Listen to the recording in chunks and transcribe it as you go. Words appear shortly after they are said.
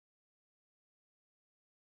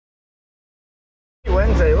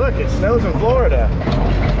Wednesday, look, it snows in Florida.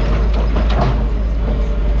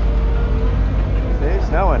 See, it's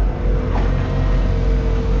snowing.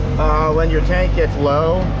 When your tank gets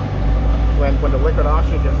low, when the liquid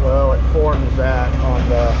oxygen gets low, it forms that on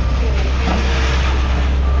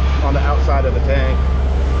the outside of the tank.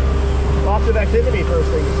 Lots of activity first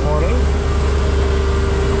thing this morning.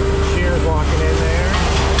 Shear's walking in there.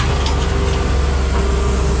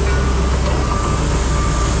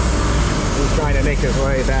 He's trying to make his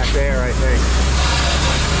way back there, I think.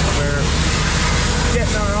 We're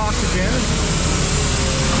getting our oxygen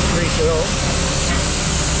refilled.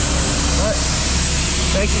 But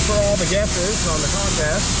thank you for all the guesses on the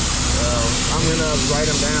contest. I'm gonna write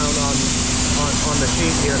them down on the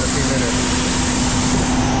sheet here in a few minutes.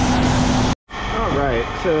 All right,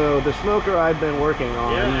 so the smoker I've been working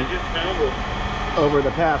on over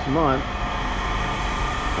the past month,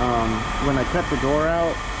 when I cut the door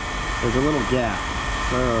out, there's a little gap.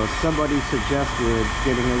 So somebody suggested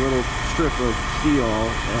getting a little strip of steel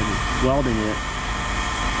and welding it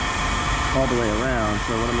all the way around.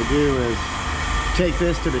 So what I'm gonna do is take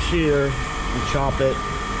this to the shear and chop it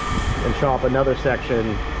and chop another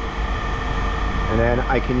section, and then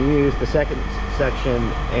I can use the second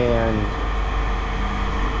section and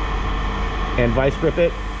vice grip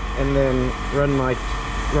it, and then run my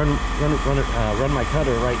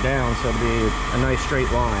cutter right down so it'll be a nice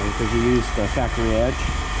straight line, because you use the factory edge.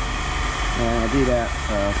 And I do that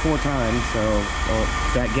 4 times, so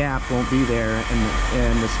that gap won't be there,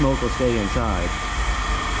 and the smoke will stay inside.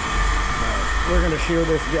 We're gonna shear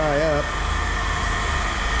this guy up.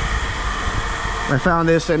 I found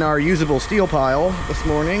this in our usable steel pile this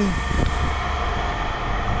morning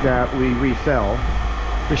that we resell.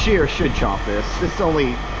 The shear should chop this. This is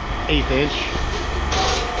only 1/8 inch.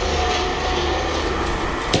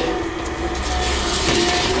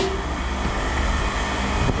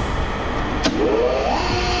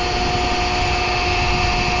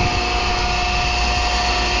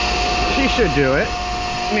 She should do it.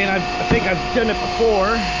 I mean, I think I've done it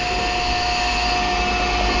before.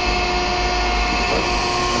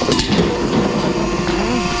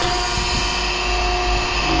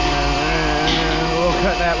 And we'll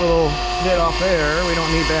cut that little bit off there. We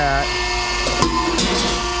don't need that.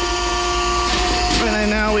 And then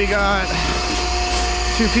now we got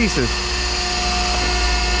 2 pieces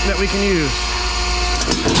that we can use.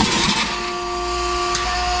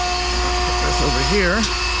 Put this over here.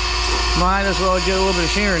 Might as well get a little bit of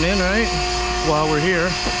shearing in, right? While we're here.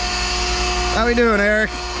 How we doing,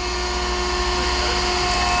 Eric?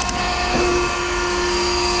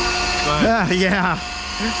 Yeah.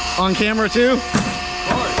 On camera too? Of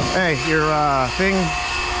course. Hey, your thing.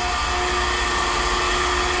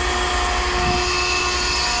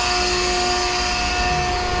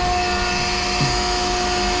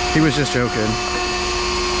 He was just joking.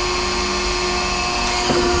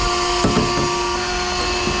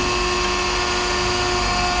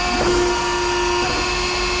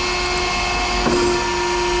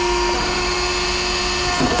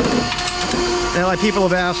 And like, people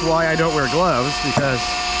have asked why I don't wear gloves, because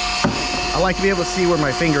I like to be able to see where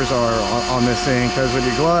my fingers are on this thing, because with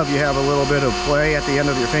your glove you have a little bit of play at the end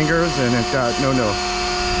of your fingers, and it's got no.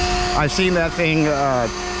 I've seen that thing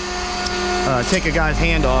take a guy's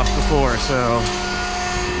hand off before, so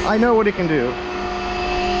I know what it can do.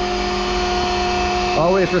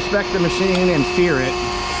 Always respect the machine and fear it.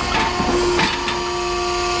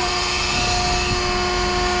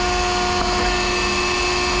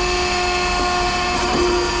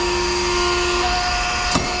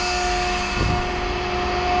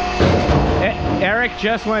 Eric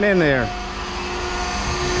just went in there.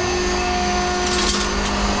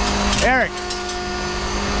 Eric.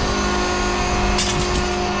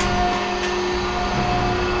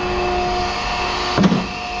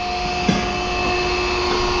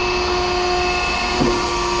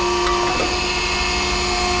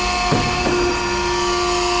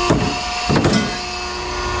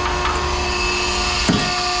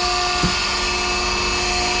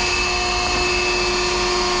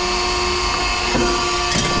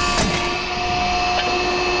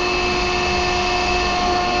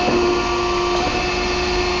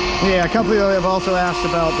 Yeah, a couple of you have also asked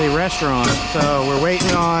about the restaurant. So we're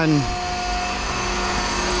waiting on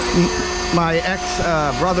my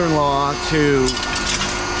ex-brother-in-law to...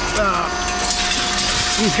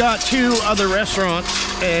 he's got 2 other restaurants,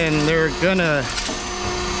 and they're gonna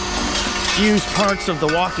use parts of the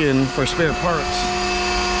walk-in for spare parts.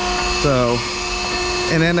 So,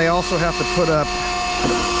 and then they also have to put up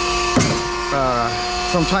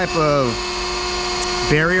some type of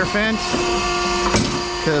barrier fence.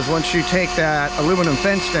 because once you take that aluminum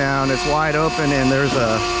fence down, it's wide open, and there's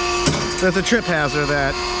a trip hazard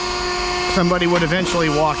that somebody would eventually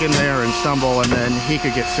walk in there and stumble, and then he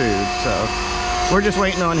could get sued. So we're just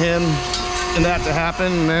waiting on him and that to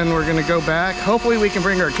happen, and then we're gonna go back. Hopefully we can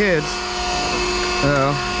bring our kids,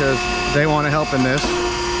 because they want to help in this,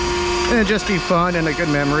 and it'd just be fun and a good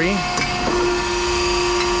memory.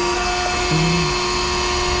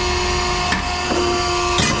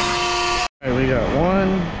 All right, we got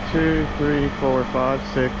 1, 2, 3, 4, 5,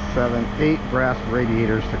 6, 7, 8 brass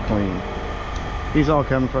radiators to clean. These all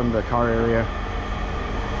come from the car area.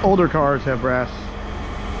 Older cars have brass.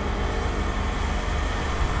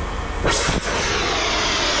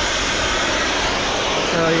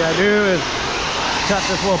 So all you gotta do is cut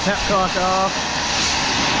this little petcock off.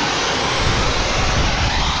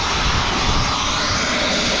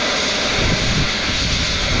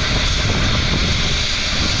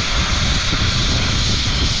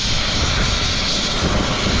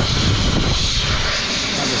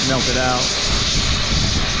 I'll just melt it out.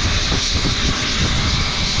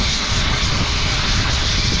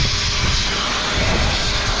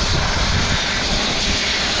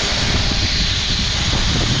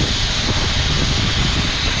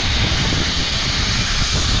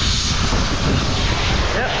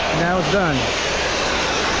 Now it's done.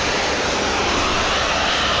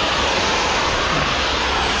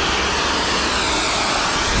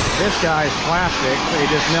 This guy's plastic, so you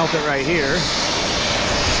just melt it right here.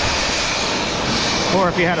 Or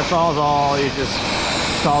if you had a Sawzall, you just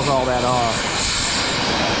Sawzall that off.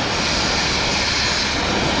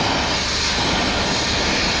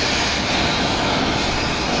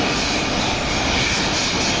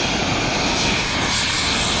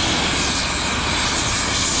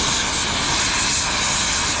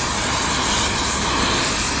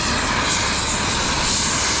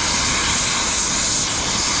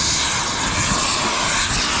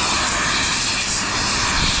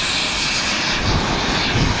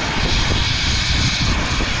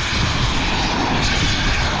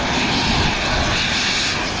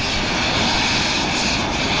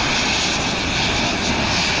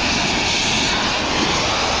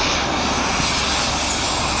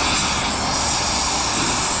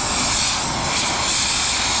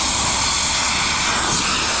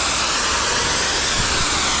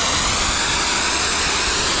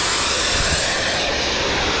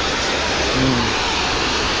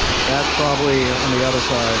 That's probably on the other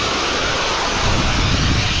side.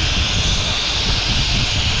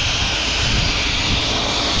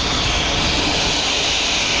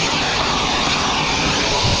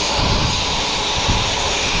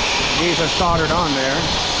 These are soldered on there.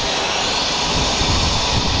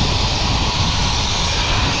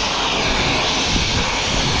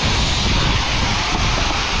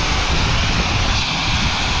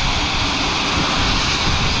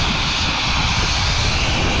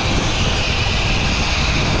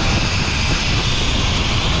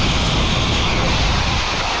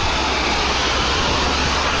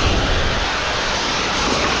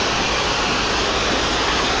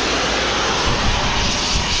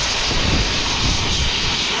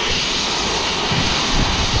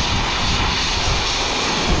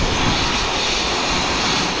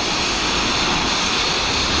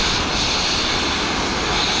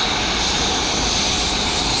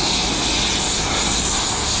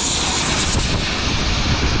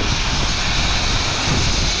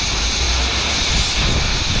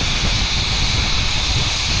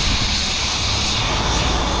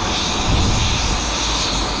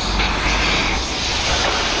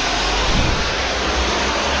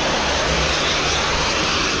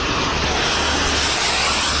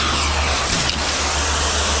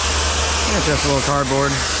 Just a little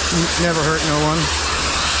cardboard. Never hurt no one.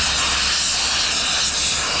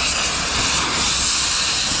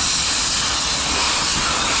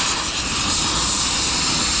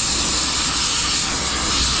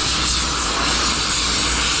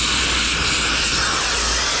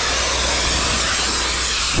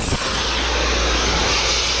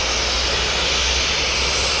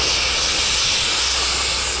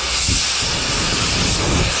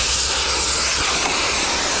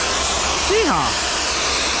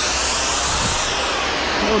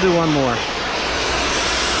 We'll do one more.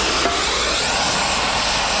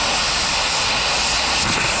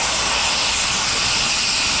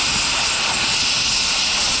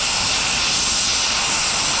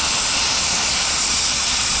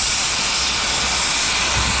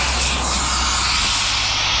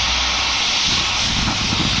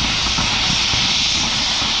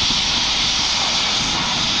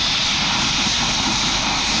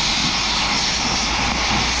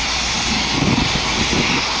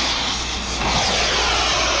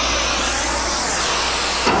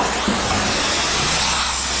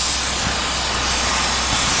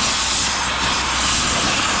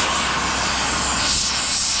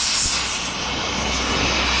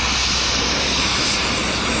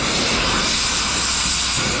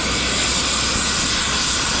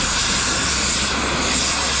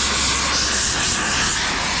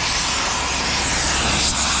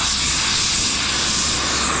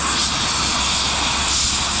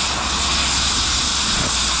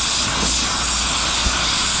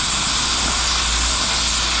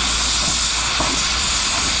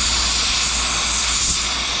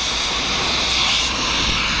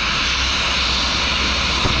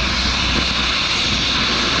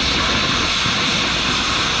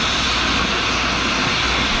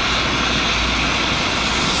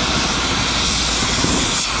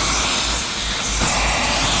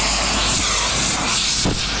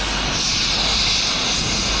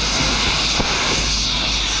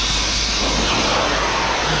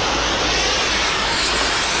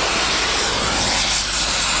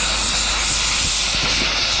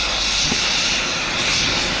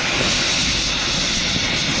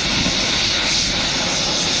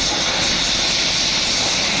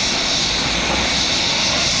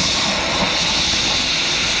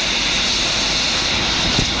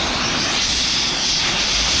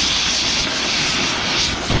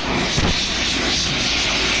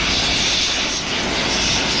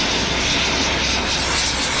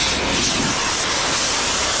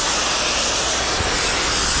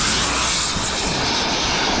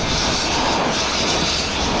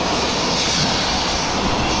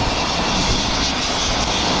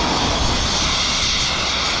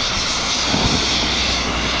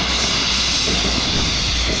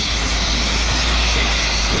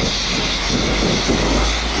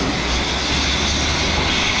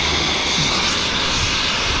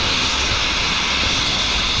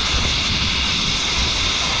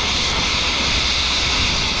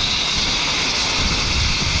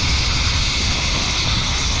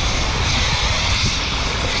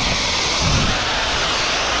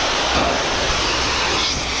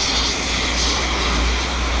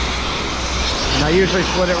 usually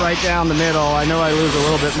split it right down the middle. I know I lose a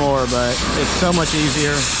little bit more, but it's so much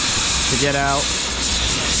easier to get out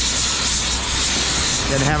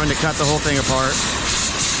than having to cut the whole thing apart.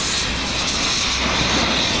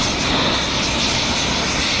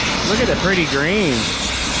 Look at the pretty green.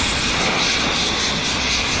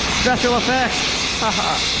 Special effect.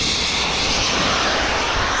 Haha.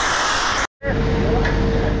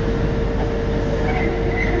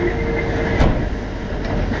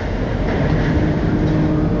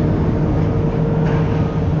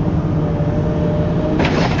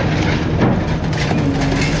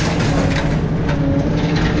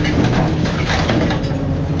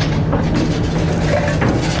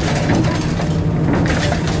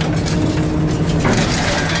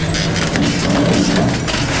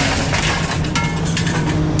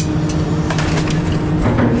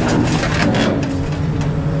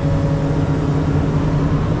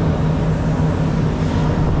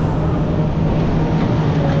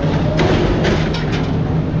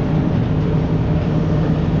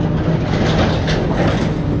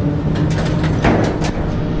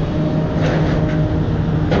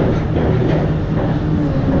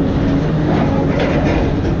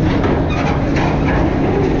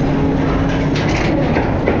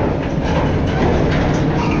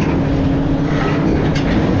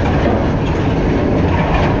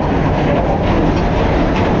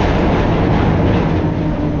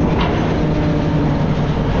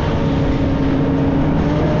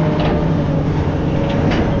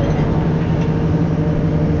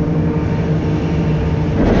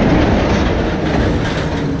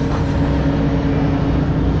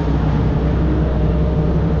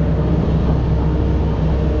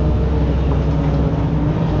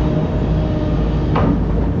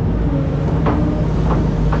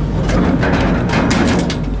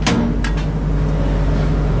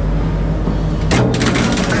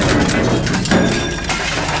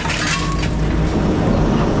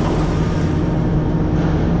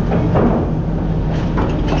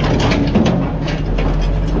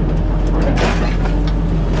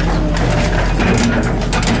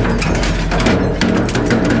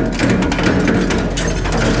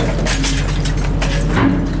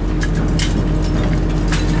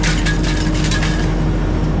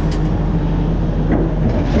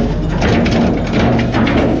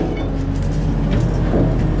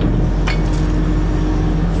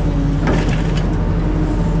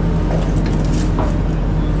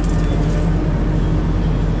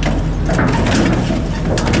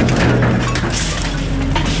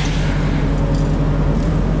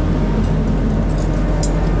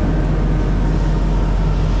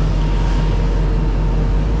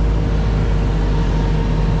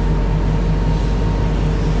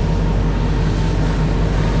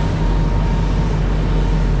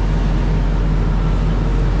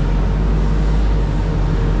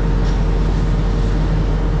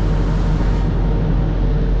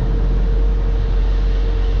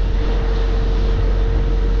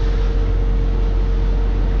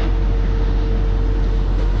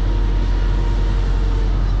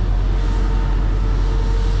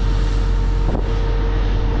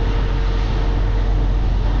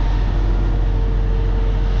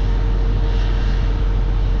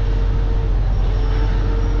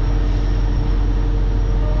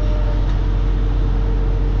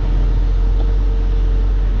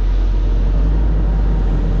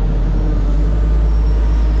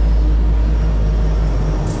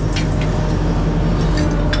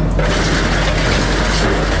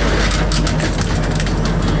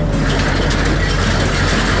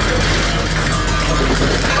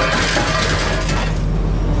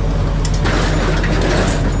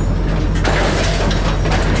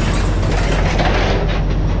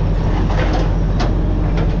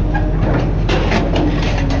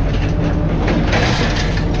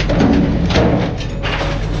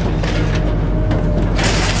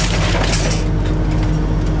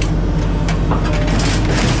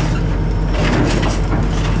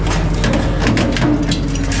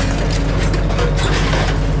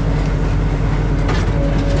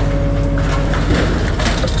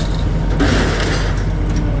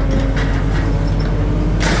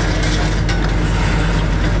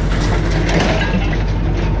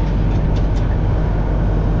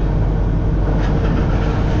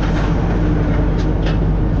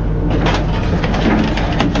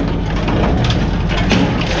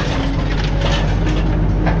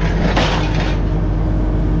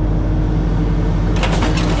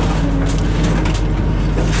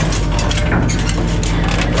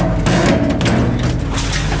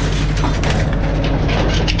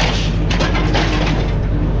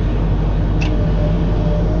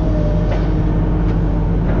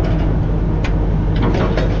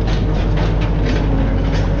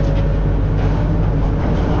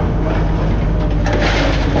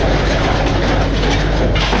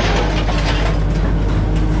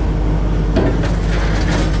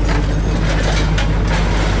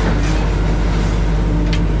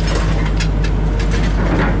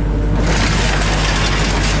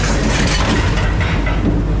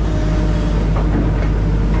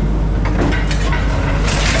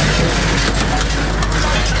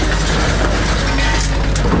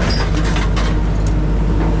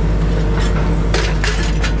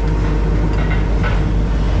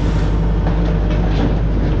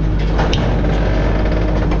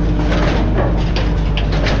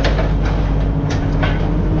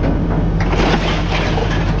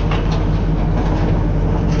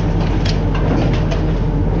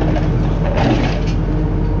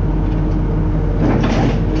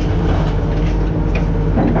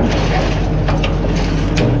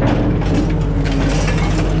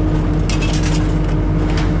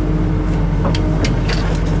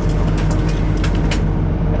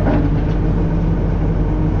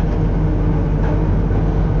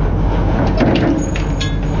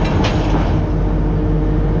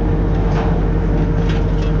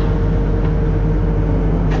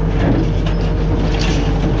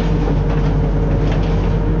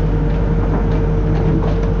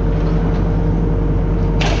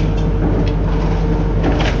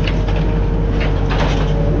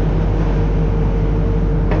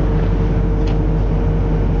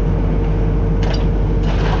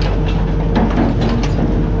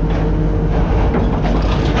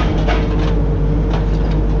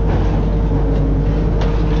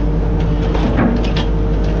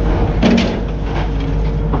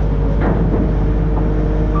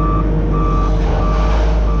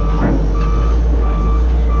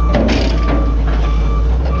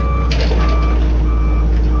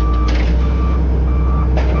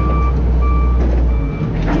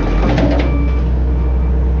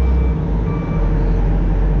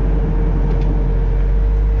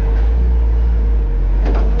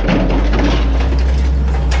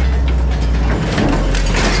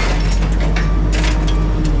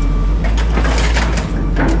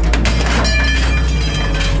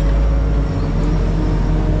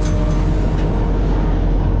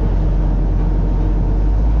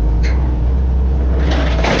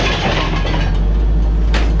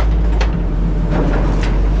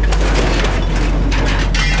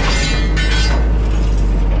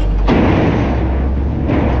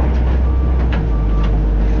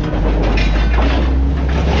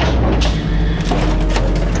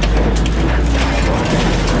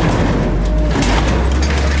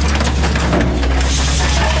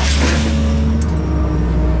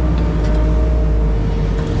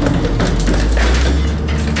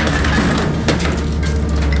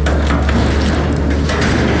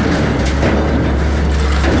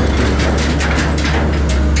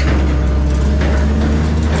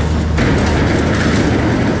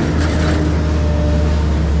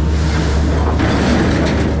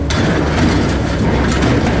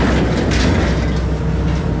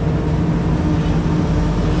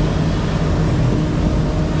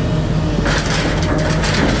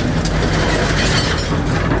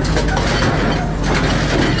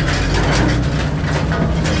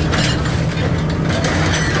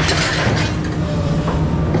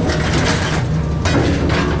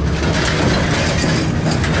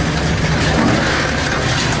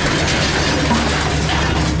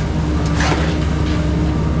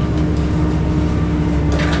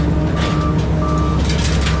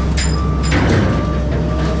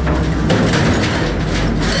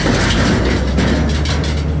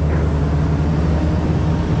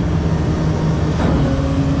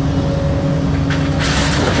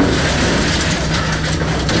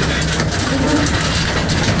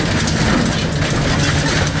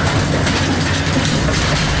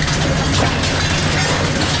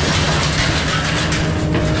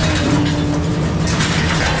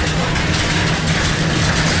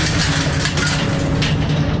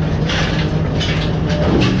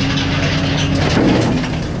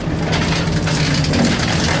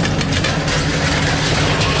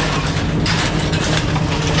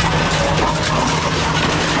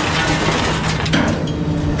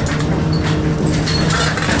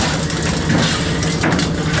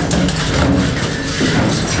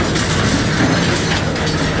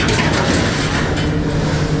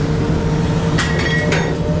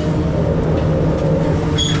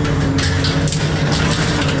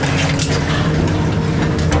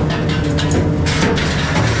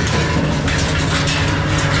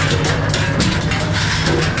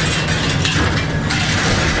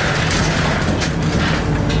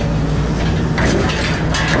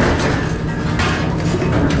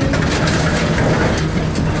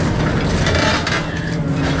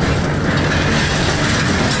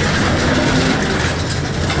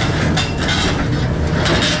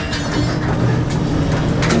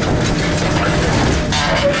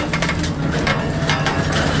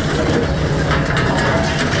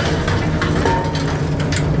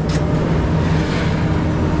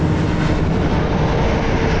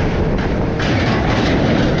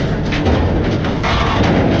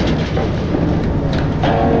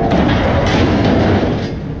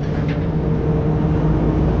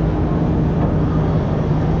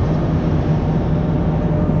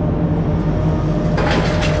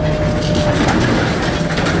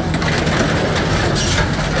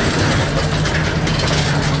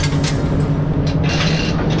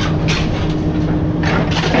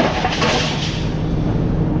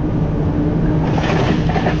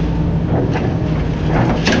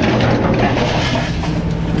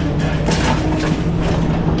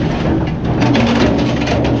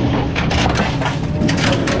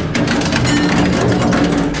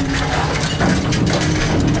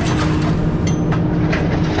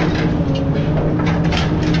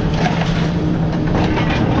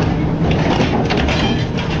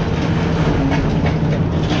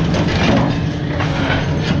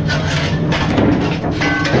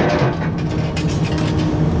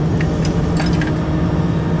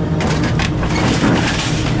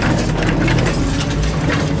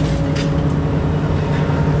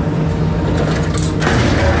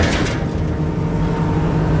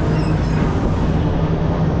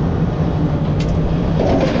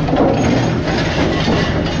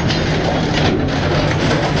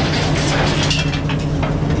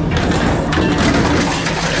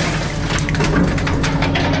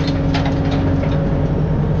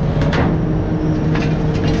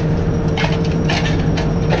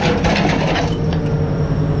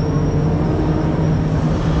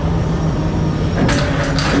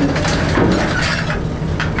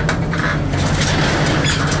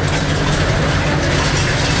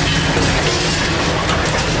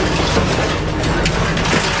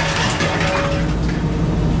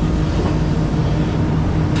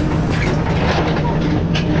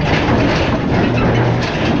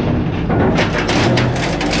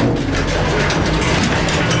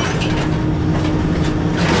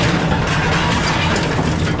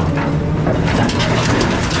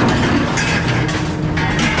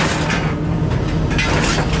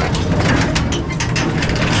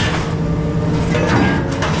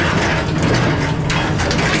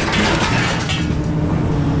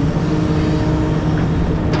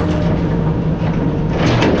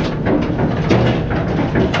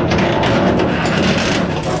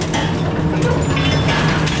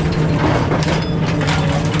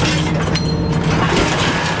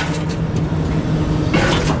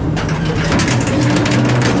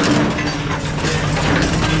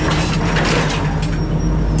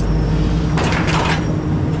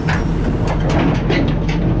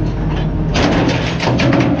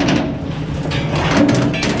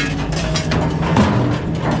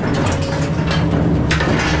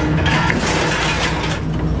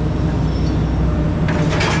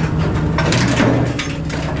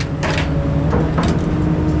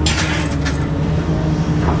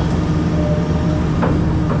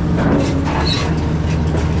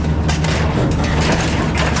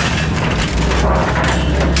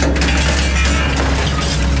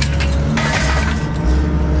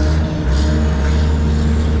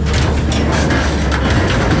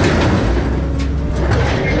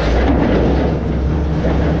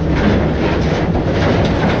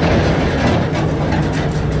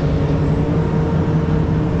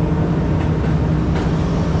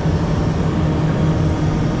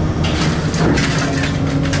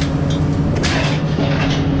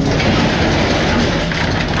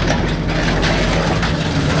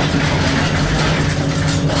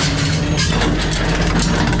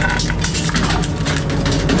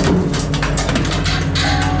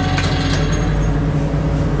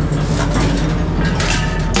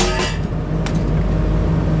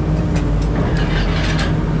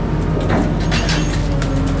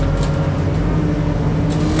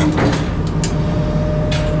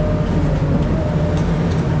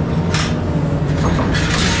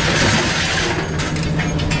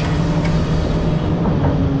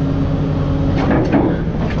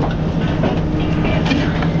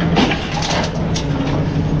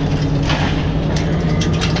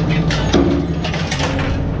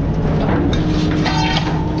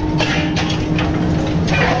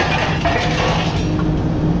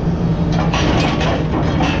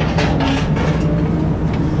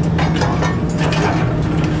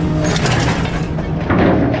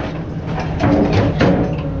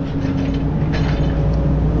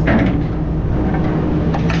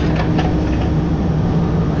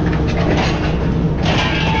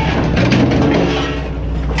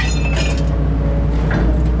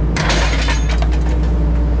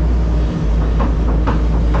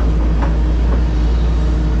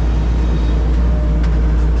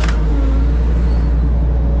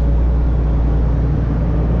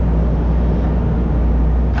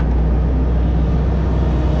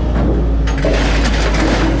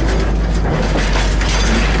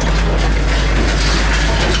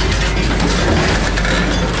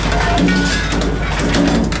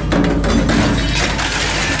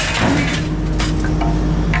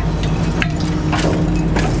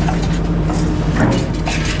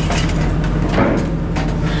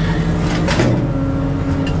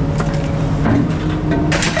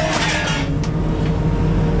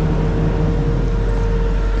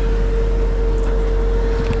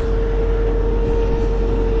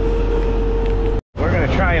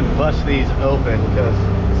 Bust these open because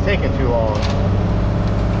it's taking too long.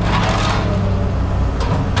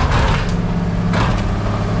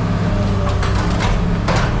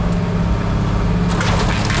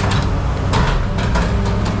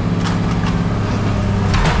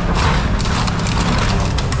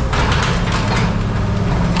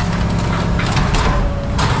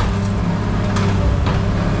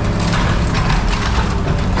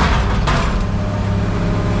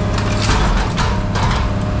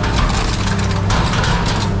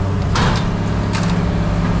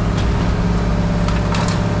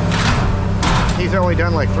 He's only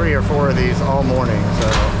done like 3 or 4 of these all morning, so.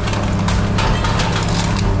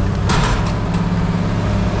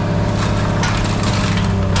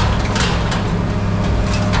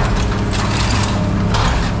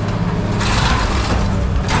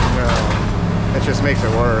 No, it just makes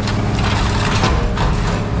it worse.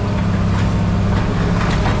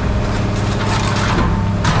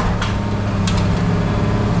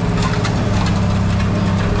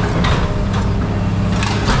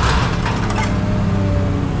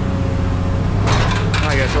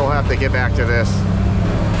 We'll have to get back to this.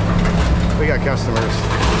 We got customers.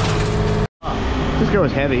 This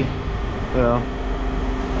goes heavy. Well,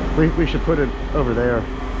 we should put it over there.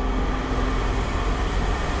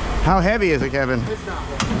 How heavy is it, Kevin? It's not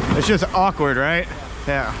heavy. It's just awkward, right?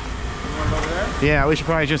 Yeah. You want it over there? Yeah, we should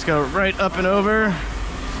probably just go right up and over.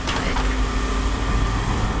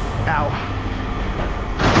 Ow.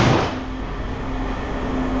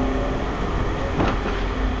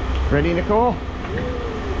 Ready, Nicole?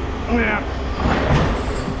 Yeah.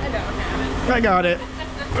 I don't have it. I got it.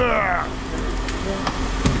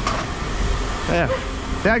 Yeah.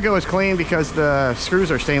 That goes clean because the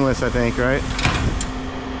screws are stainless, I think, right?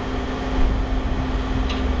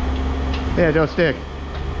 Yeah, don't stick.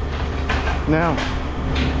 No.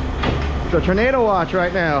 It's a tornado watch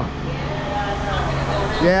right now.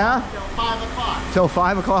 Yeah? Till 5 o'clock. Till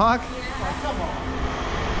 5 o'clock? Oh, come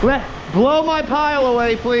on. Blow my pile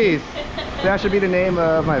away, please. That should be the name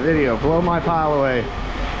of my video. Blow my pile away.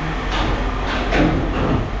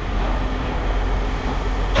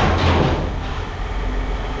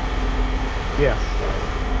 Yes.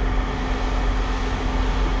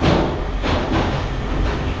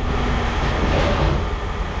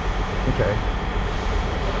 Okay.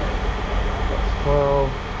 That's 12.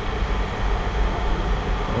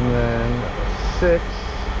 And then 6.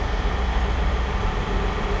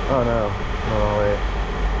 Oh no. No, wait.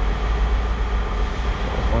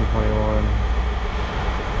 121.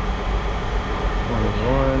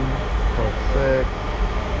 21 plus 6.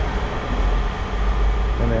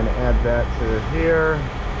 And then add that to here.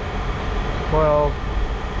 12.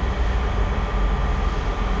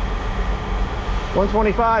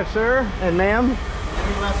 125, sir. And ma'am? We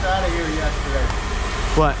left out of here yesterday.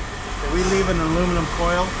 What? Did we leave an aluminum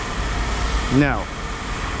coil? No.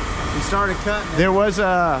 We started cutting it There was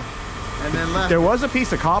a and then left. there was a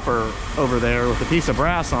piece of copper over there with a piece of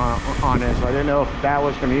brass on it, so I didn't know if that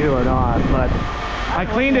was from you or not. But I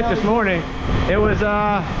cleaned it this morning. It was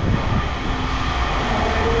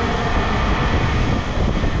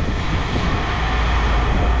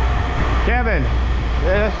Kevin.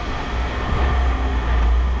 This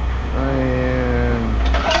and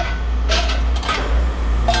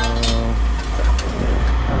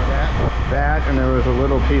that, and there was a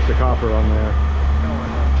little piece of copper on there.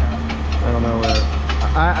 I don't know where.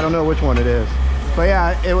 I don't know which one it is. But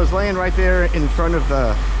yeah, it was laying right there in front of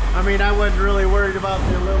the. I mean, I wasn't really worried about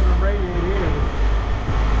the aluminum radiator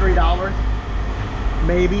either. $3,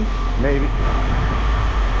 maybe. Maybe.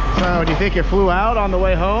 So, do you think it flew out on the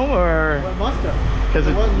way home, or? Well, it must have. Because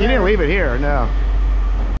you didn't leave it here, no.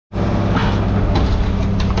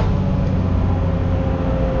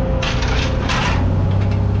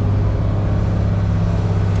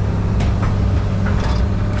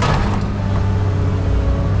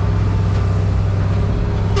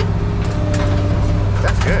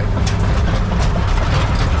 That's good.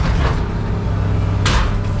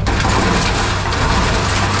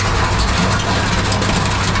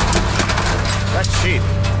 That's cheap.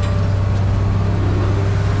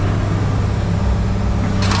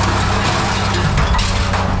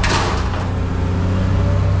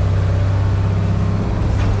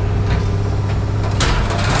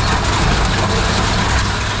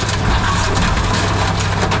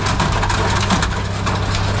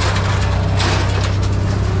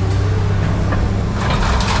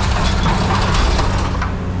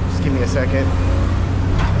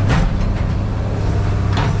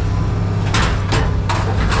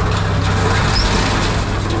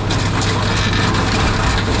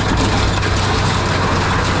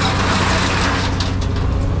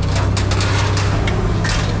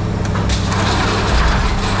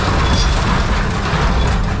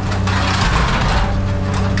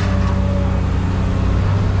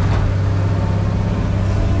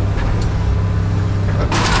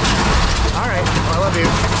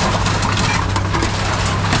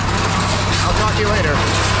 you later.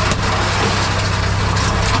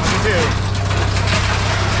 You too.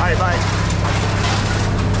 All right, bye.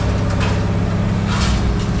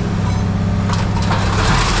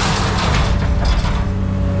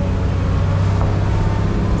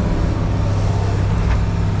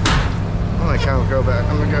 I'm gonna kind of go back.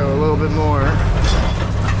 I'm gonna go a little bit more.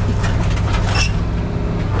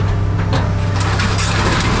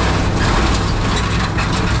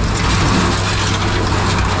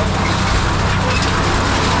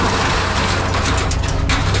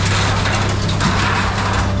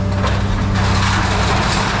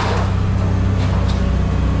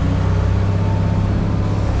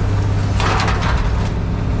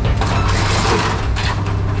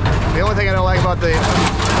 The only thing I don't like about the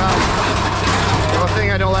only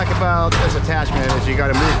thing I don't like about this attachment is you got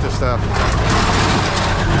to move the stuff.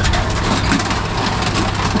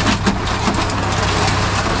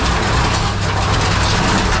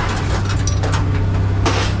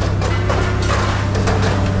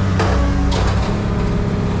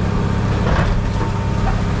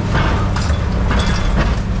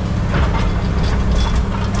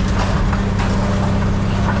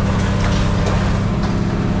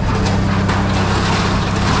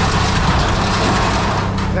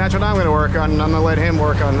 That's what I'm going to work on. I'm going to let him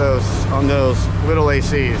work on those little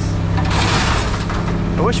ACs.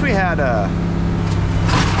 I wish we had a...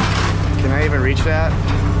 Can I even reach that?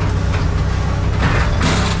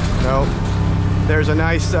 Nope. There's a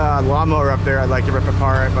nice lawnmower up there I'd like to rip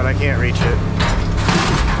apart, but I can't reach it.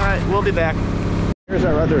 All right, we'll be back. Here's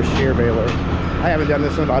our other shear baler. I haven't done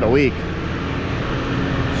this in about a week.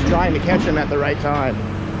 Just trying to catch him at the right time.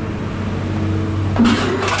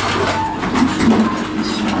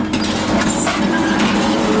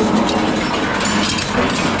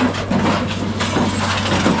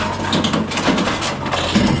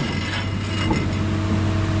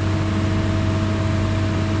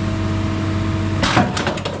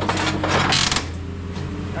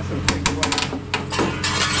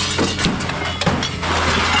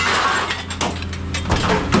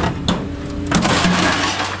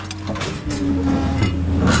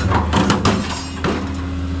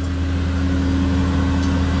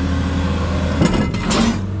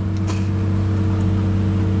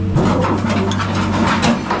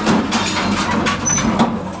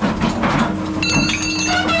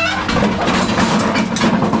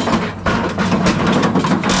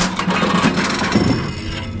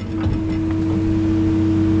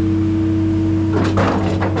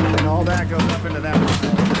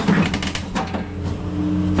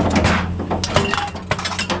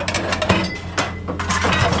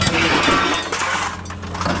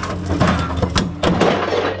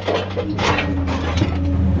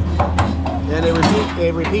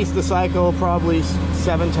 It repeats the cycle probably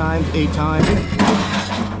 7 times, 8 times.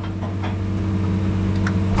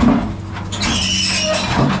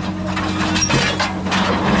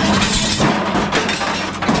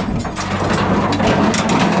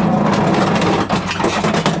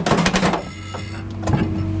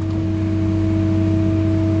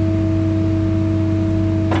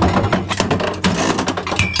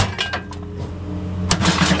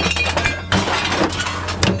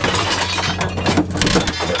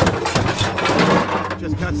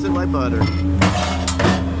 Cuts it like butter.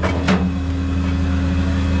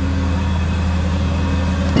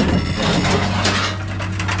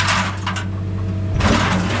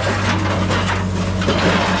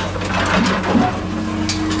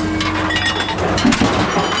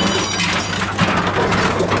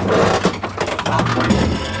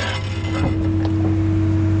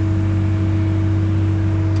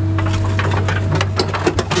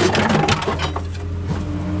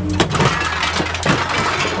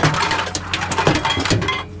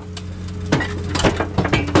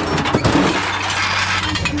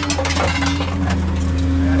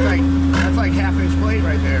 That's like half-inch blade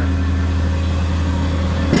right there.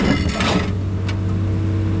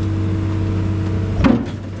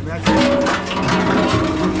 And that's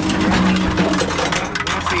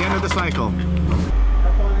the end of the cycle.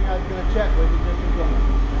 That's the only thing I was going to check with you just in case.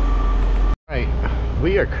 Right,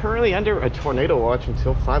 we are currently under a tornado watch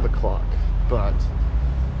until 5 o'clock, but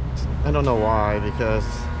I don't know why, because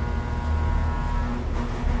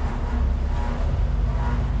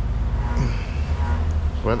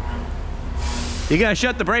well, you gotta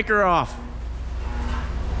shut the breaker off.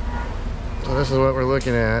 So this is what we're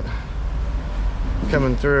looking at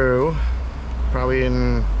coming through, probably in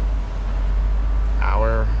an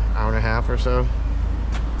hour and a half or so.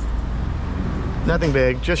 Nothing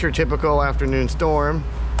big, just your typical afternoon storm.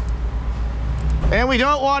 And we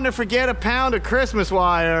don't want to forget a pound of Christmas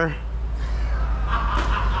wire.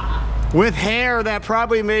 With hair that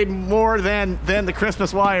probably made more than the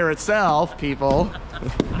Christmas wire itself, people.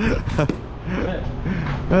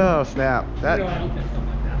 Oh snap!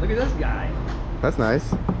 Look at this guy. That's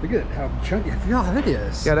nice. Look at how chunky. Feel how it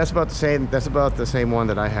is. Yeah, that's about the same. That's about the same one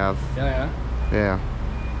that I have. Yeah. Yeah.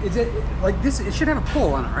 Is it like this? It should have a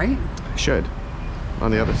pull on it, right? Should. On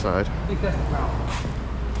the other side. I think that's the problem.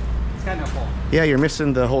 It's got no pull. Yeah, you're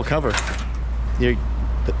missing the whole cover.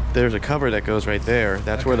 There's a cover that goes right there.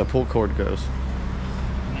 That's where the pull cord goes.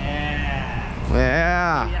 Yeah.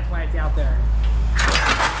 Yeah. Maybe that's why it's out there.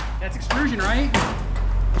 That's extrusion, right?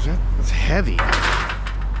 That's heavy.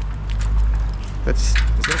 Is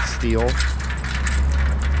that steel?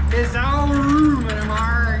 It's all aluminum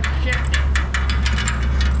are shifted.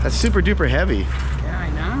 That's super duper heavy. Yeah, I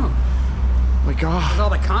know. Oh my God. That's all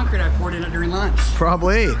the concrete I poured in it during lunch.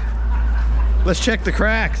 Probably. Let's check the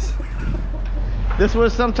cracks. This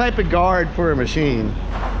was some type of guard for a machine.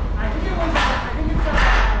 I think it was.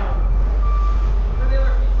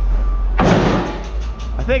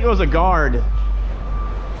 I think it was a guard. These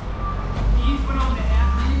went on to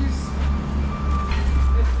have these.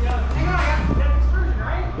 Hang on, that's extrusion,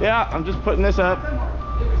 right? Yeah, I'm just putting this up. It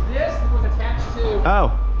was this that was attached to.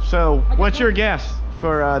 Oh, so what's your guess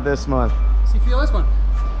for this month? See, feel this one.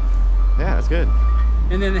 Yeah, that's good.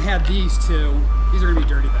 And then they had these two. These are gonna be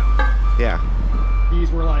dirty though. Yeah.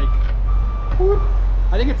 These were like, whoop.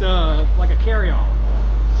 I think it's like a carry-all.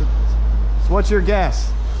 So what's your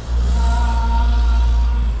guess?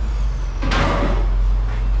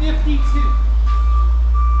 52.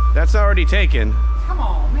 That's already taken. Come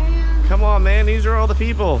on, man. Come on, man. These are all the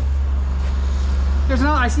people. There's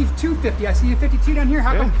another. I see 250. I see a 52 down here.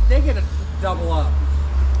 How come they get a double up?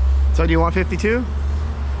 So do you want 52?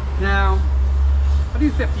 No. I'll do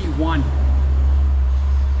 51.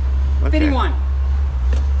 Okay. 51.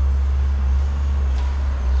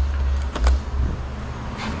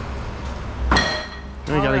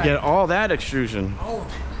 We gotta get all that extrusion. Oh,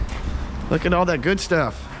 Look at all that good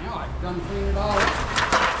stuff now I've done cleaning it all up.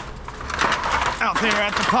 out there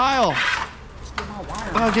at the pile. Just get my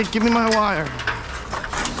wire. Oh, give me my wire.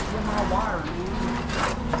 Just get my wire, man.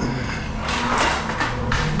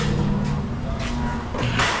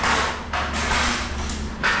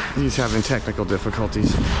 He's having technical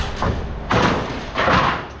difficulties. This is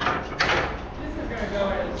gonna go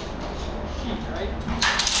as sheets,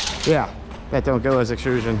 right? Yeah, that don't go as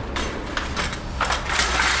extrusion.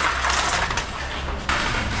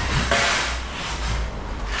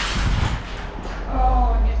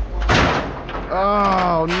 Oh, I missed one.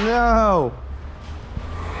 Oh no!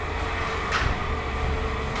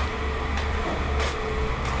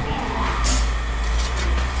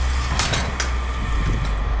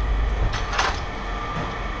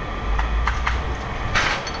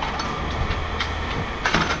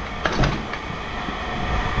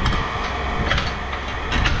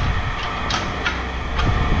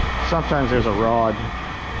 Sometimes there's a rod.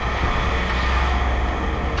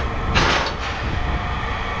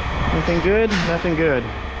 Nothing good? Nothing good.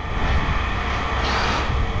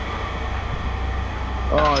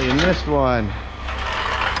 Oh, you missed one.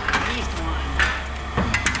 Missed one.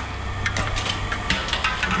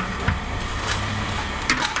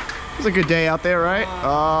 It's a good day out there, right? No, Oh.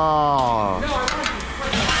 I want to be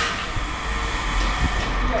quick.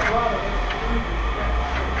 Yeah, well,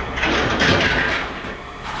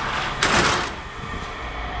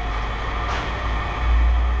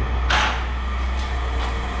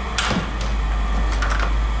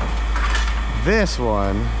 This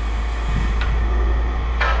one.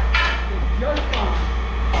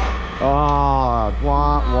 Oh,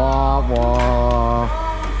 wah, wah,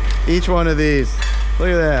 wah. Each one of these. Look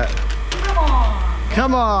at that. come on.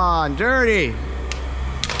 Come on, dirty.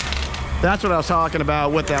 That's what I was talking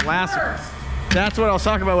about with that last one. That's what I was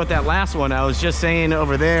talking about with that last one. I was just saying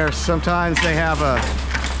over there, sometimes they have a...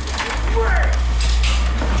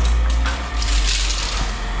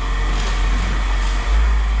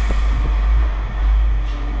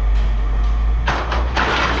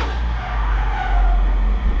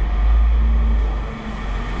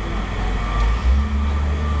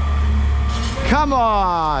 Come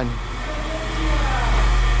on!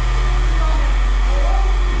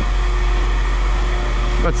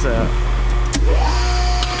 What's that?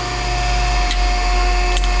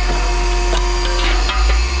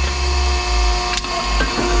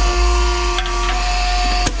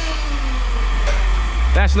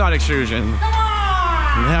 That's not extrusion. Come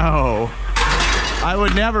on! No. I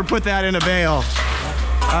would never put that in a bale.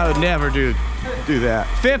 I would never do that.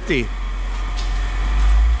 50.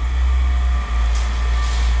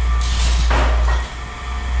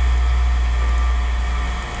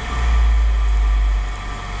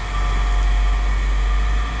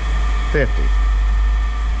 50.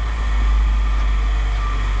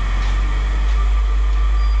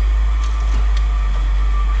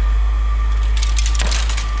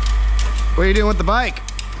 What are you doing with the bike?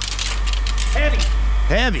 Heavy.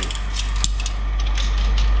 Heavy.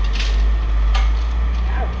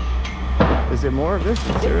 Ouch. Is there more of this?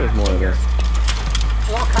 There is more of this.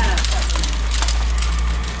 They're all kind of stuff.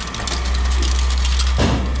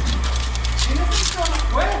 You know what's going on?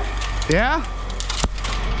 What? Yeah?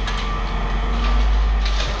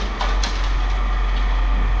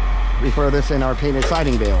 We throw this in our painted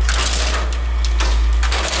siding bales.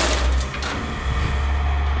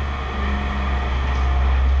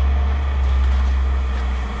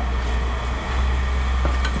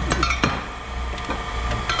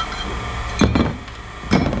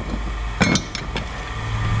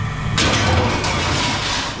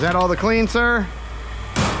 Is that all the clean, sir?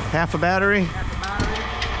 Half a battery? Half the battery.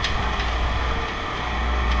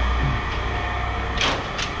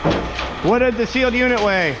 What did the sealed unit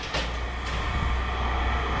weigh?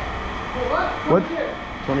 What?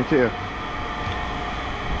 22.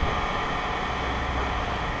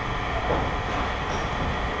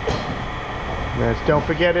 Let's don't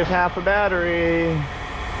forget it's half a battery.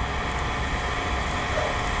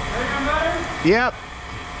 Yep.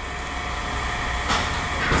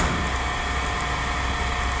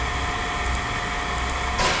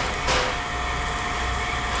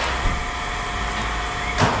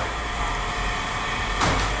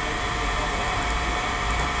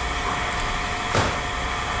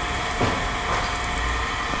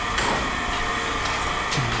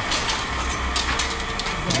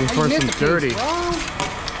 For some dirty.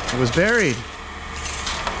 It was buried.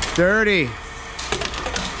 Dirty.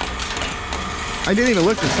 I didn't even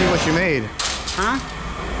look to see what you made. Huh?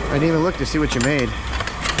 I didn't even look to see what you made.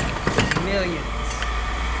 Millions.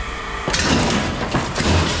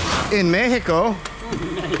 In Mexico.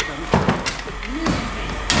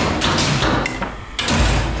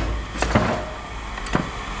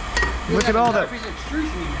 Look at all that.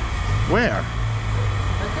 Where?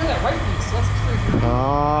 Right there, that white piece. That's extrusion.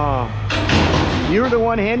 Oh. You were the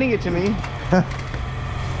one handing it to me.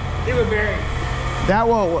 They were buried. That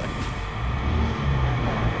won't.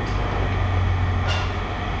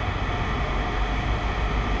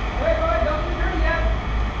 Wait, boy, don't get dirty yet.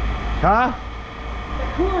 Huh? That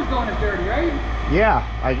cooler's going as dirty, right? Yeah.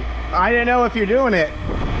 I didn't know if you're doing it.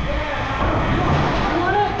 Yeah. You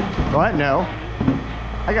want it? What? No.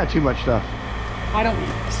 I got too much stuff. I don't need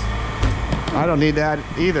this. I don't need that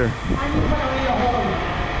either. I need somebody to hold me.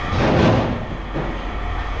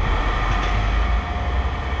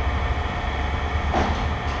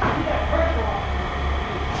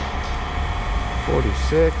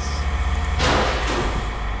 46.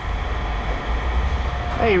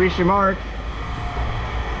 Hey, you reached your mark.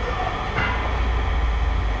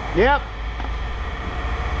 Yep.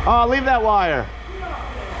 Oh, leave that wire.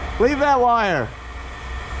 Leave that wire.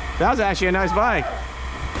 That was actually a nice bike.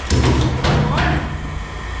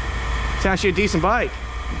 It's actually a decent bike.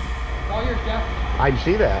 It's all yours, Jeff. I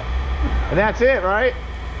see that. And that's it, right?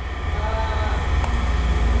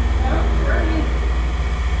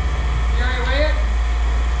 You already weigh it?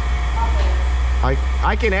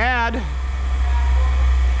 I can add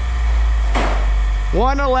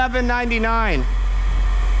 111.99.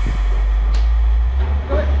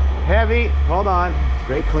 Heavy, hold on,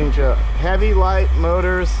 great clean job. Heavy light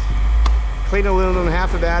motors, clean aluminum,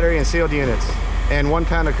 half a battery, and sealed units, and 1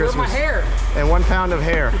 pound of Christmas. Where's my hair? And 1 pound of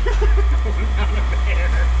hair. 1 pound of hair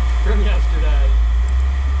from yesterday.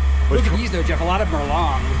 Look at these though, Jeff. A lot of them are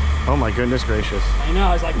long. Oh my goodness gracious! I know.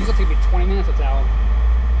 I was like, these will take me 20 minutes to tell.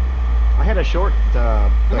 I had a short.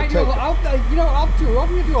 I'm gonna do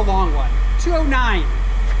a long one. 209.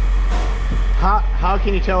 How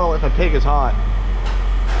can you tell if a pig is hot?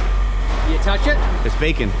 You touch it? It's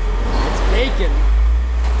bacon. It's bacon.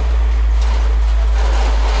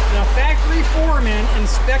 The factory foreman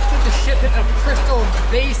inspected the shipment of crystal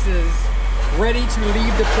vases ready to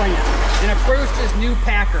leave the plant and approached his new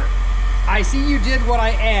packer. I see you did what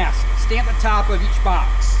I asked. Stamp the top of each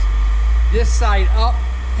box. This side up,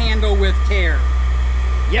 handle with care.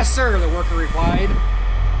 Yes, sir, the worker replied.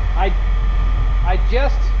 I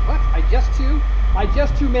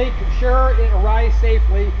just to make sure it arrives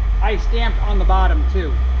safely, I stamped on the bottom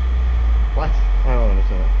too. What? I don't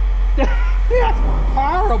understand. That's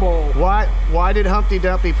horrible. Why did Humpty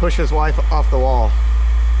Dumpty push his wife off the wall?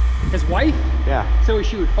 His wife? Yeah. So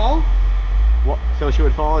she would fall? What? So she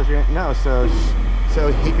would fall as you? No. So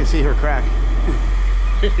he could see her crack.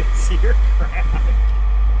 He could see her crack.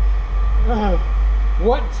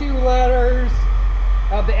 What 2 letters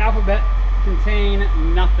of the alphabet contain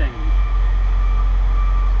nothing.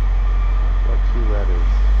 What two letters?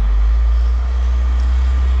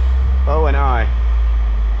 O and I.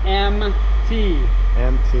 MT.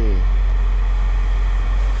 MT.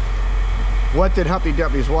 What did Humpty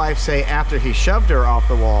Dumpty's wife say after he shoved her off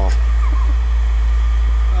the wall?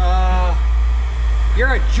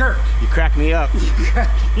 You're a jerk. You crack me up.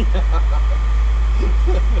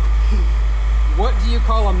 What do you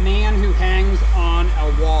call a man who hangs on a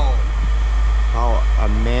wall? Oh, a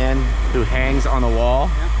man who hangs on a wall?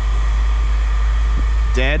 Yeah.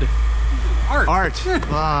 Dead? Art. Art.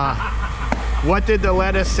 What did the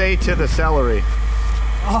lettuce say to the celery?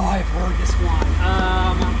 Oh, I've heard this one.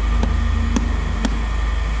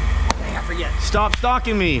 Dang, I forget. Stop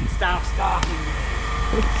stalking me. Stop stalking me.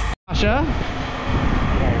 Tasha?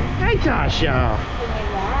 Hey, Tasha.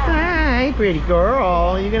 Hi, pretty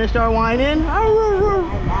girl. You gonna start whining?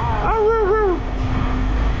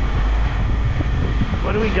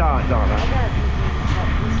 What do we got, Donna?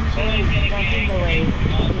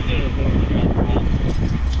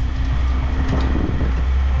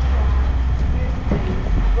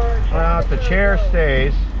 Well, if the chair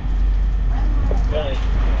stays.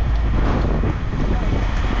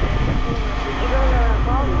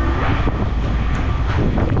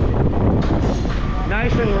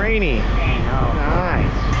 Nice and rainy.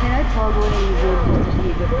 Nice. Can I plug one of these in just to see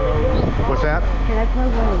if it blows? What's that? Can I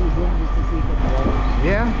plug one of these in just to see if it blows?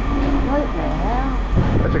 Yeah, What the hell?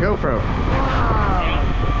 that's a GoPro. Wow.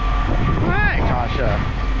 Hi, Tasha.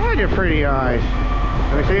 Look at your pretty eyes.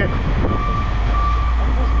 Let me see it. I'm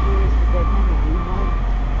just curious if that kind of do-home.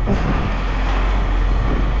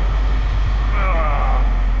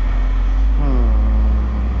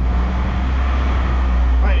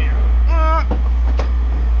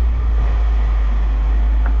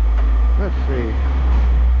 Let's see.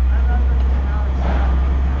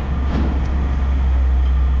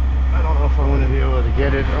 I don't know if I'm going to be able to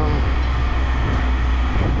get it.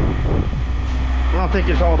 I don't think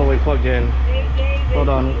it's all the way plugged in. Hold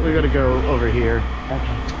on, we got to go over here.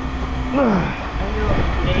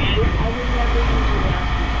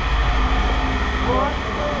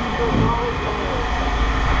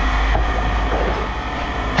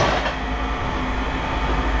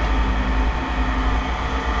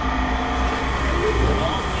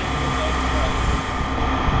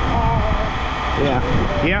 Yeah.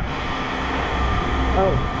 Yeah. Oh,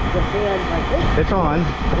 the fan's like this. It's on. Is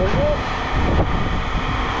it?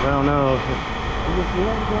 I don't know. Is the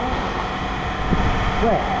fan down?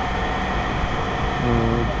 Where?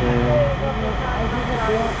 Okay. I think the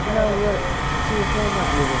fan, no, look. See the fan not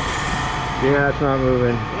moving. Yeah, it's not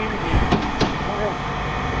moving.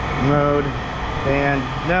 Mode. Fan.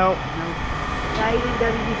 No. Not even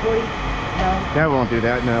WD-40? No. That won't do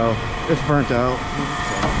that. No. It's burnt out.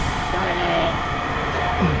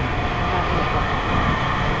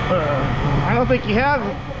 I don't think you have.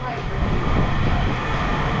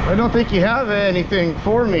 I don't think you have anything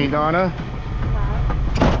for me, Donna.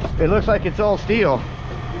 It looks like it's all steel.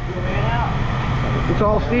 It's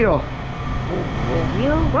all steel.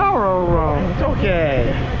 It's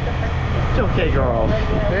okay. It's okay, girls.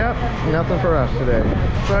 Yep, nothing for us today.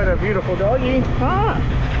 But a beautiful doggy. Huh?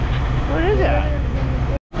 What is that?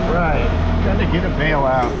 Right, got to get a bail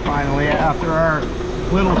out finally after our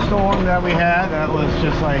little storm that we had. That was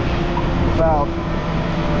just like about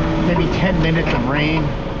maybe 10 minutes of rain,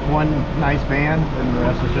 one nice band, and the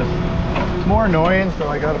rest was just more annoying. So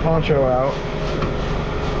I got a poncho out.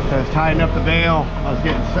 I was tying up the bail. I was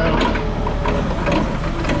getting soaked.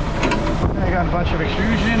 I got a bunch of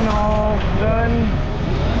extrusion all done.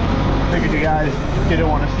 Figured you guys didn't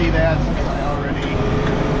want to see that since I already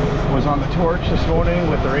was on the torch this morning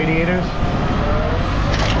with the radiators.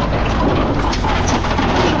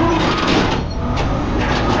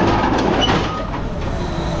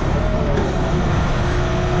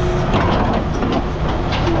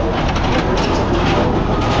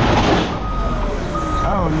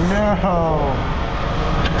 Oh no!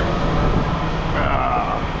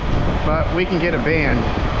 But we can get a band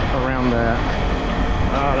around that.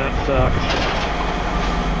 Oh, that sucks.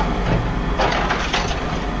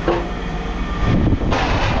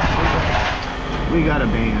 We got a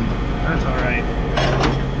band. That's all right.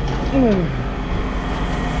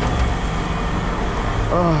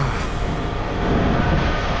 Oh.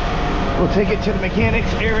 We'll take it to the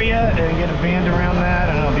mechanics area and get a band around that,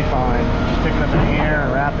 and it'll be fine. Just pick it up in the air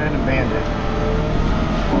and wrap it and band it.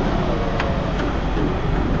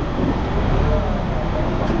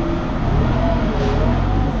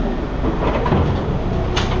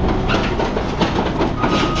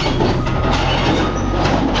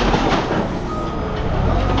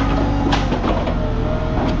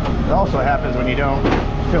 That's what happens when you don't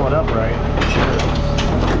fill it up right.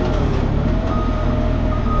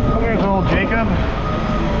 Oh, there's old Jacob.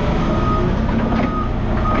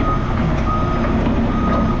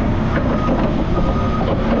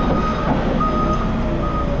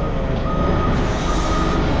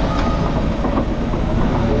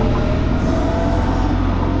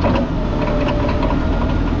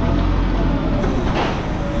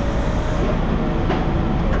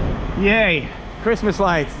 Yay! Christmas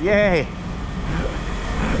lights, yay!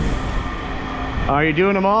 Are you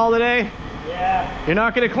doing them all today? Yeah. You're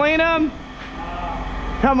not gonna clean them?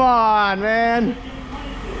 Come on, man.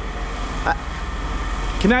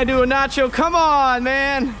 Can I do a nacho? Come on,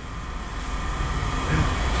 man.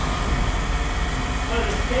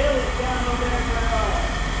 The scale is down over there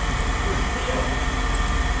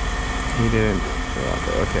for He didn't go out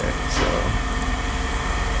there. Okay, so.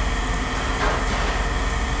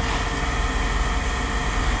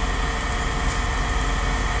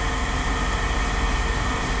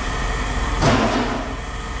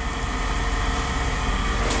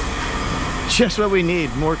 Just what we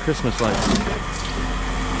need, more Christmas lights.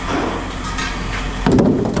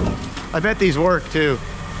 I bet these work too,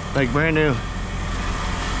 like brand new.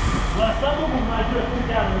 Well, some of them I just put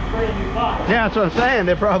down in a brand new box. Yeah, that's what I'm saying,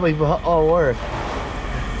 they probably all work.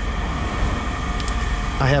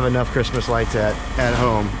 I have enough Christmas lights at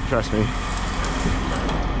home, trust me.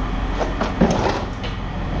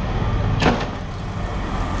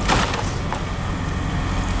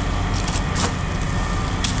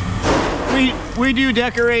 We do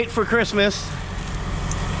decorate for Christmas.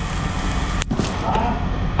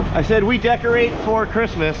 I said we decorate for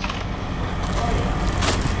Christmas.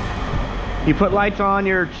 You put lights on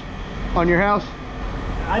your house?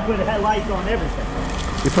 I put headlights on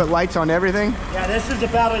everything. You put lights on everything? Yeah, this is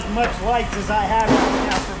about as much lights as I have right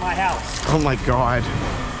now for my house. Oh my God.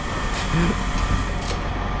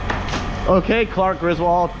 Okay, Clark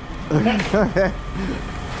Griswold.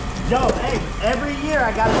 Yo, hey, every year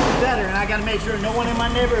I gotta do better, and I gotta make sure no one in my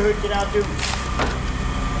neighborhood can outdo me.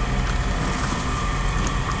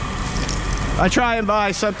 I try and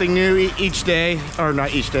buy something new each day, or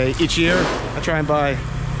not each day, each year. I try and buy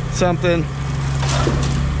something.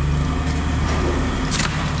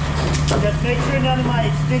 Just make sure none of my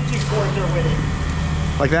extension cords are with it.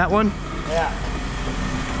 Like that one? Yeah.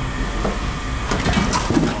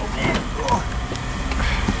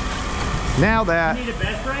 Now that. You need a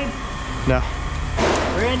bed frame? No.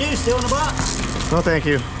 Brand new, still in the box. No, thank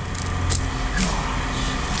you.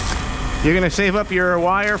 You're gonna save up your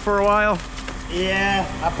wire for a while? Yeah,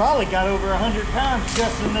 I probably got over 100 pounds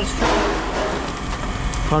just in this truck.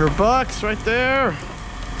 $100 right there.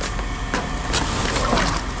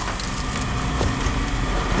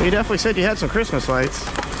 You definitely said you had some Christmas lights.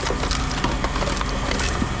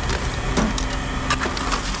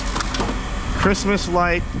 Christmas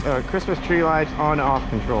tree lights on off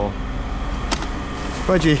control.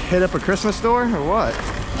 What'd you hit up a Christmas store or what?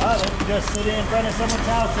 Let's just sit in front of someone's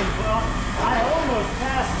house and I almost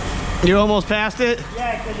passed it. You almost passed it?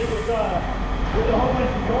 Yeah, because it was with a whole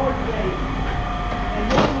bunch of yard waste. And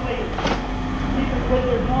normally people put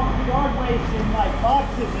their yard waste in like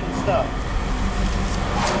boxes and stuff.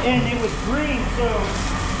 And it was green, so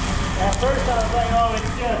at first I was like, oh,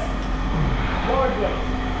 it's just yard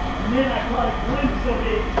waste. And then I caught a glimpse of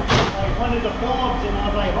it, like one of the bulbs, and I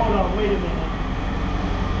was like, hold on, wait a minute.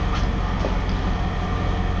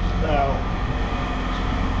 So.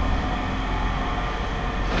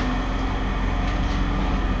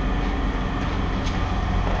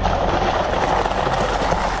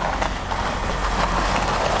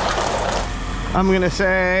 I'm gonna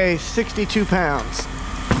say 62 pounds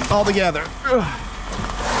altogether.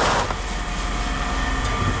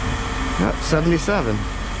 Yep, 77.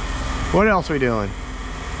 What else are we doing?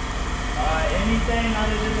 Anything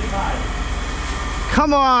other than the tires.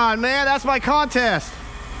 Come on, man, that's my contest.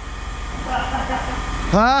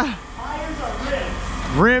 Huh? Tires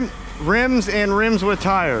are rims. Rims and rims with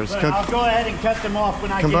tires. But I'll go ahead and cut them off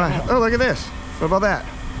when I get home. Oh, look at this. What about that?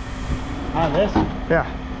 This? Yeah.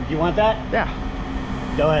 You want that? Yeah.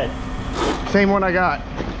 Go ahead. Same one I got.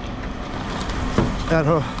 That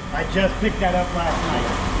hook. I just picked that up last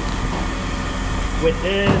night. With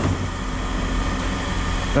this.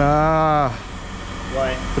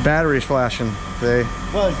 What? The battery's flashing.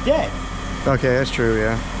 Well, it's dead. Okay, that's true,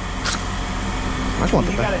 yeah. I want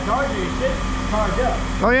the You got a charger, you should charge up.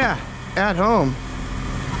 Oh yeah, at home.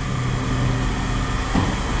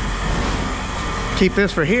 Keep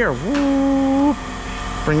this for here. Woo!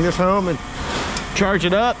 Bring this home and charge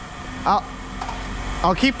it up.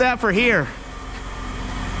 I'll keep that for here.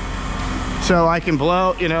 So I can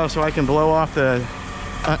blow, you know, so I can blow off the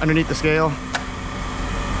underneath the scale.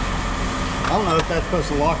 I don't know if that's supposed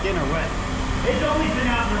to lock in or what. It's always been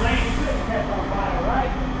out in the rain. You couldn't catch on fire,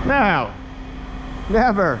 right? No,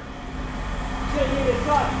 never. Couldn't need a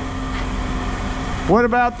shot. What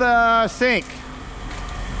about the sink?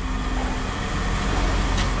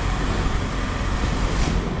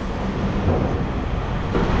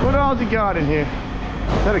 What else you got in here?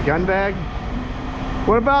 Is that a gun bag?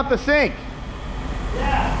 What about the sink?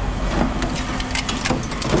 Yeah.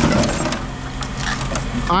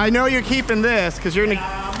 I know you're keeping this because you're gonna.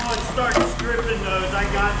 I'm gonna start stripping those. I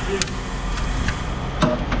got you.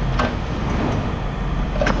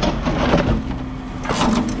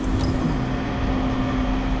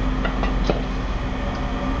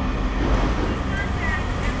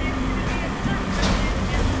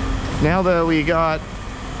 Now that we got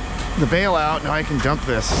the bailout, now I can dump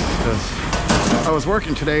this because I was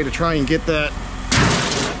working today to try and get that.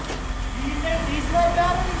 Do you know these lead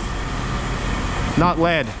batteries? Not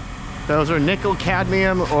lead. Those are nickel,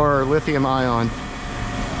 cadmium, or lithium ion.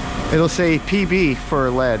 It'll say PB for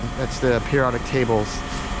lead. That's the periodic tables.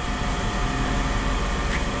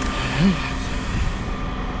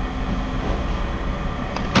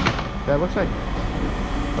 That looks like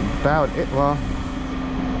about it. Well,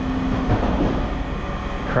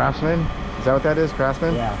 Craftsman? Is that what that is?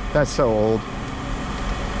 Craftsman? Yeah. That's so old.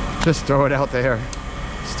 Just throw it out there.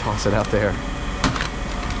 Just toss it out there.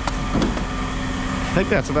 I think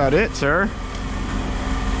that's about it, sir.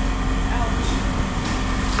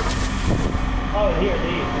 Oh, here,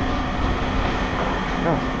 these.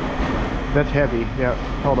 Oh, that's heavy. Yeah,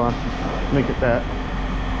 hold on. Let me get that.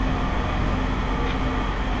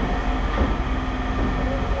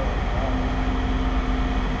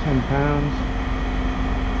 £10.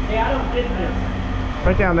 Hey, I don't get this.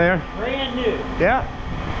 Right down there. Brand new. Yeah.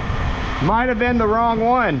 Might have been the wrong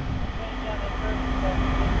one.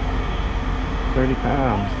 30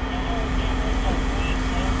 pounds.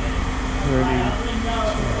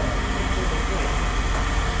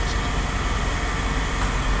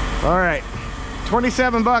 30. All right.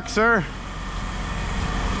 27 bucks, sir.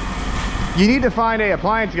 You need to find a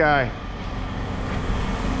appliance guy.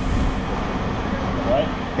 What?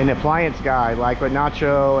 An appliance guy, like with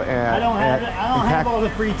Nacho and I don't have all the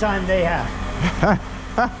free time they have.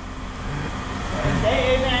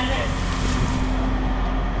 Hey, man.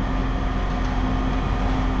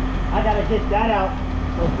 I gotta get that out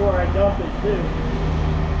before I dump it too.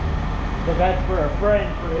 Cause that's for a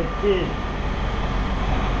friend for his kid.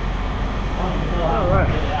 I don't even know how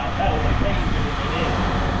to get it out. That was a pain.